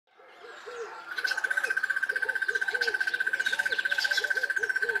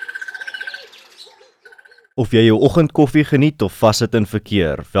Of jy jou oggendkoffie geniet of vassit in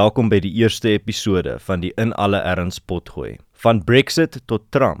verkeer, welkom by die eerste episode van die In Alle Erns potgooi. Van Brexit tot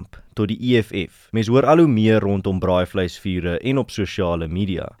Trump, tot die EFF. Mens hoor al hoe meer rondom braaivleisvure en op sosiale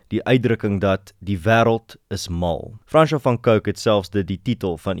media. Die uitdrukking dat die wêreld is mal. Francois van Cooke het selfs dit die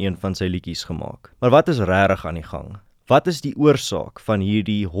titel van een van sy liedjies gemaak. Maar wat is regtig aan die gang? Wat is die oorsaak van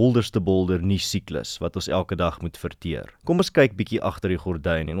hierdie holderste-bolder nuussiklus wat ons elke dag moet verteer? Kom ons kyk bietjie agter die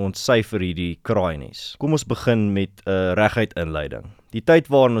gordyn en ons syfer hierdie kraaiennes. Kom ons begin met 'n reguit inleiding. Die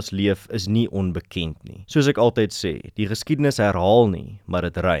tyd waarin ons leef is nie onbekend nie. Soos ek altyd sê, die geskiedenis herhaal nie, maar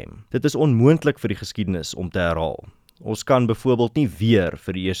dit rym. Dit is onmoontlik vir die geskiedenis om te herhaal. Ons kan byvoorbeeld nie weer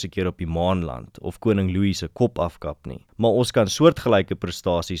vir die eerste keer op die maan land of koning Louis se kop afkap nie, maar ons kan soortgelyke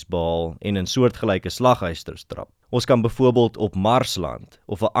prestasies behaal en in soortgelyke slaghuisters trap. Ons kan byvoorbeeld op Mars land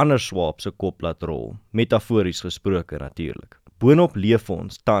of 'n ander swaap se kop laat rol, metafories gesproke natuurlik. Boonop leef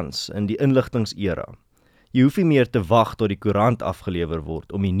ons tans in die inligtingsera. Jy hoef nie meer te wag tot die koerant afgelewer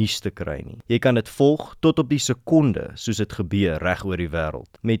word om die nuus te kry nie. Jy kan dit volg tot op die sekonde soos dit gebeur reg oor die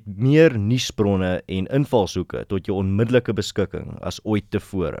wêreld, met meer nuusbronne en invalshoeke tot jou onmiddellike beskikking as ooit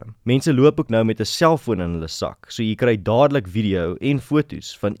tevore. Mense loop ook nou met 'n selfoon in hulle sak, so jy kry dadelik video en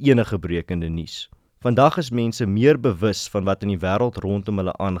foto's van enige brekende nuus. Vandag is mense meer bewus van wat in die wêreld rondom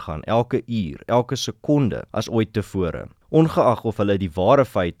hulle aangaan, elke uur, elke sekonde as ooit tevore. Ongeag of hulle die ware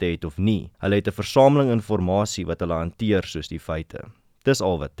feite het of nie, hulle het 'n versameling inligting wat hulle hanteer soos die feite. Dis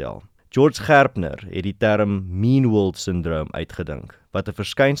al wat tel. George Gerbner het die term Mean World Syndrome uitgedink, wat 'n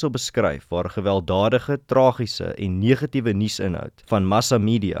verskynsel beskryf waar gewelddadige, tragiese en negatiewe nuusinhoud van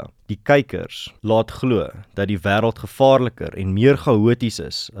massamedia die kykers laat glo dat die wêreld gevaarliker en meer chaoties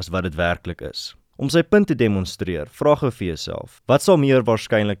is as wat dit werklik is. Om sy punt te demonstreer, vra gou vir jouself, wat sal meer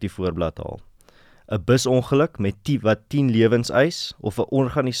waarskynlik die voorblad haal? 'n busongeluk wat 10 lewens eis, of 'n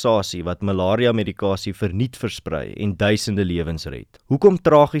organisasie wat malaria-medikasie verniet versprei en duisende lewens red? Hoekom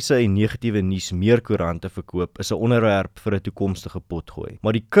tragiese en negatiewe nuus meer koerante verkoop is 'n onderwerp vir 'n toekomstige potgooi.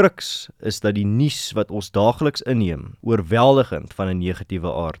 Maar die kruks is dat die nuus wat ons daagliks inneem, oorweldigend van 'n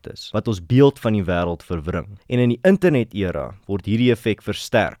negatiewe aard is, wat ons beeld van die wêreld verwring. En in die internet-era word hierdie effek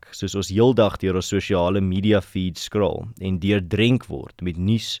versterk, soos ons heeldag deur ons sosiale media feed scroll en deurdrenk word met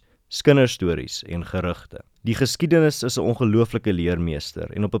nuus, kinderstories en gerugte. Die geskiedenis is 'n ongelooflike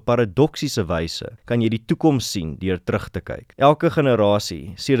leermeester en op 'n paradoksiese wyse kan jy die toekoms sien deur terug te kyk. Elke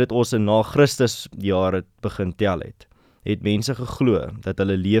generasie, sedert ons in na Christus jare begin tel het mense geglo dat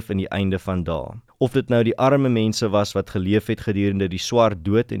hulle leef in die einde van dae. Of dit nou die arme mense was wat geleef het gedurende die swart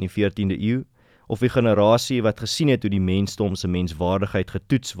dood in die 14de eeu, of die generasie wat gesien het hoe die mensdom se menswaardigheid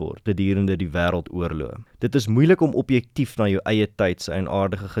getoets word gedurende die wêreldoorloë. Dit is moeilik om objektief na jou eie tyd se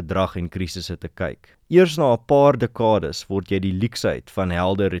eienaardige gedrag en krisisse te kyk. Eers na 'n paar dekades word jy die luksheid van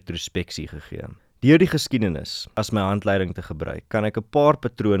helder retrospeksie gegee. Deur die geskiedenis, as my handleiding te gebruik, kan ek 'n paar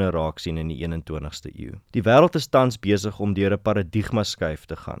patrone raak sien in die 21ste eeu. Die wêreld is tans besig om deur 'n paradigmaskuif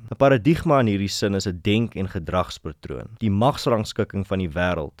te gaan. 'n Paradigma in hierdie sin is 'n denk- en gedragspatroon. Die magsrangskikking van die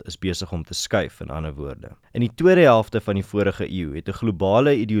wêreld is besig om te skuif, in ander woorde. In die tweede helfte van die vorige eeu het 'n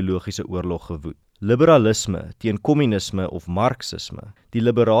globale ideologiese oorlog gewoed. Liberalisme teen kommunisme of marxisme. Die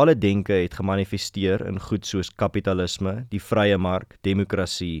liberale denke het gemanifesteer in goed soos kapitalisme, die vrye mark,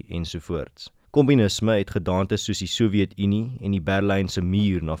 demokrasie ensovoorts. Kommunisme het gedaantes soos die Sowjetunie en die Berlynse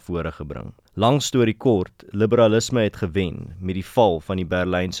muur na vore gebring. Lang storie kort, liberalisme het gewen met die val van die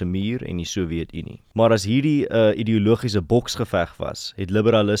Berlynse muur en die Sowjetunie. Maar as hierdie ideologiese boksgeveg was, het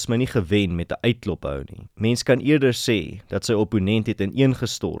liberalisme nie gewen met 'n uitklophou nie. Mens kan eerder sê dat sy opponent het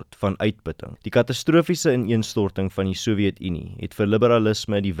ineengestort van uitputting. Die katastrofiese ineenstorting van die Sowjetunie het vir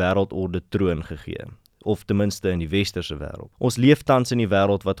liberalisme die wêreldorde troon gegee, of ten minste in die westerse wêreld. Ons leef tans in die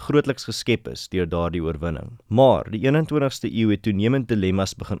wêreld wat grootliks geskep is deur daardie oorwinning. Maar die 21ste eeu het toenemend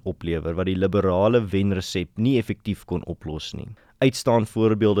dilemmas begin oplewer wat die liberale wenresep nie effektief kon oplos nie. Uitstaand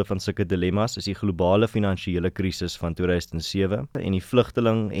voorbeelde van sulke dilemmas is die globale finansiële krisis van 2007 en die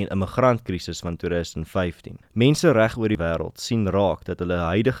vlugteling- en immigrantkrisis van 2015. Mense reg oor die wêreld sien raak dat hulle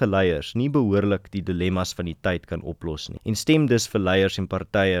huidige leiers nie behoorlik die dilemmas van die tyd kan oplos nie en stem dus vir leiers en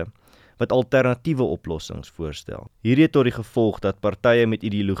partye wat alternatiewe oplossings voorstel. Hierdie het tot die gevolg dat partye met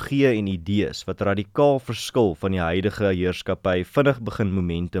ideologieë en idees wat radikaal verskil van die huidige heerskappy vinnig begin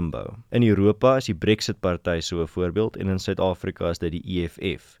momentum bou. In Europa is die Brexit-party so 'n voorbeeld en in Suid-Afrika is dit die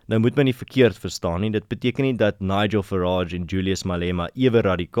EFF. Nou moet men nie verkeerd verstaan nie, dit beteken nie dat Nigel Farage en Julius Malema ewe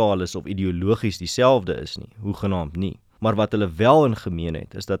radikaal is of ideologies dieselfde is nie, hoegenaamd nie. Maar wat hulle wel in gemeen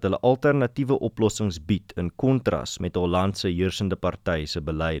het, is dat hulle alternatiewe oplossings bied in kontras met hul land se heersende party se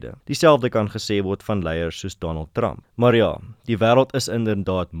beleide. Dieselfde kan gesê word van leiers soos Donald Trump. Maar ja, die wêreld is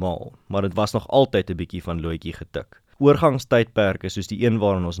inderdaad mal, maar dit was nog altyd 'n bietjie van loodjie getik. Oorgangstydperke soos die een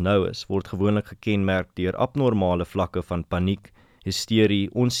waarin ons nou is, word gewoonlik gekenmerk deur abnormale vlakke van paniek, hysterie,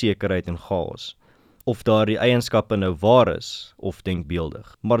 onsekerheid en chaos. Of daardie eienskappe nou waar is of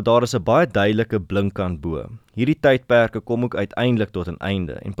denkbeeldig. Maar daar is 'n baie duidelike blinkkant bo. Hierdie tydperke kom ook uiteindelik tot 'n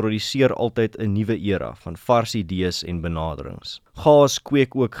einde en produseer altyd 'n nuwe era van vars idees en benaderings. Chaos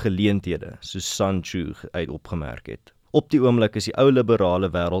kweek ook geleenthede, soos Sun Tzu uit opgemerk het. Op die oomblik is die ou liberale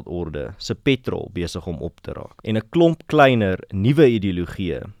wêreldorde se petrol besig om op te raak. En 'n klomp kleiner, nuwe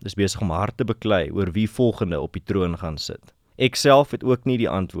ideologieë is besig om hard te beklei oor wie volgende op die troon gaan sit. Ek self het ook nie die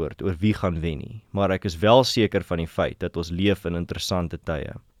antwoord oor wie gaan wen nie, maar ek is wel seker van die feit dat ons leef in interessante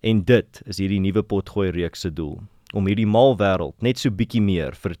tye. En dit is hierdie nuwe potgooi reeks se doel, om hierdie mal wêreld net so bietjie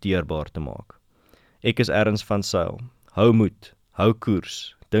meer verteerbaar te maak. Ek is Erns van Sail. Hou moed, hou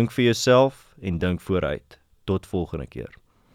koers, dink vir jouself en dink vooruit. Tot volgende keer.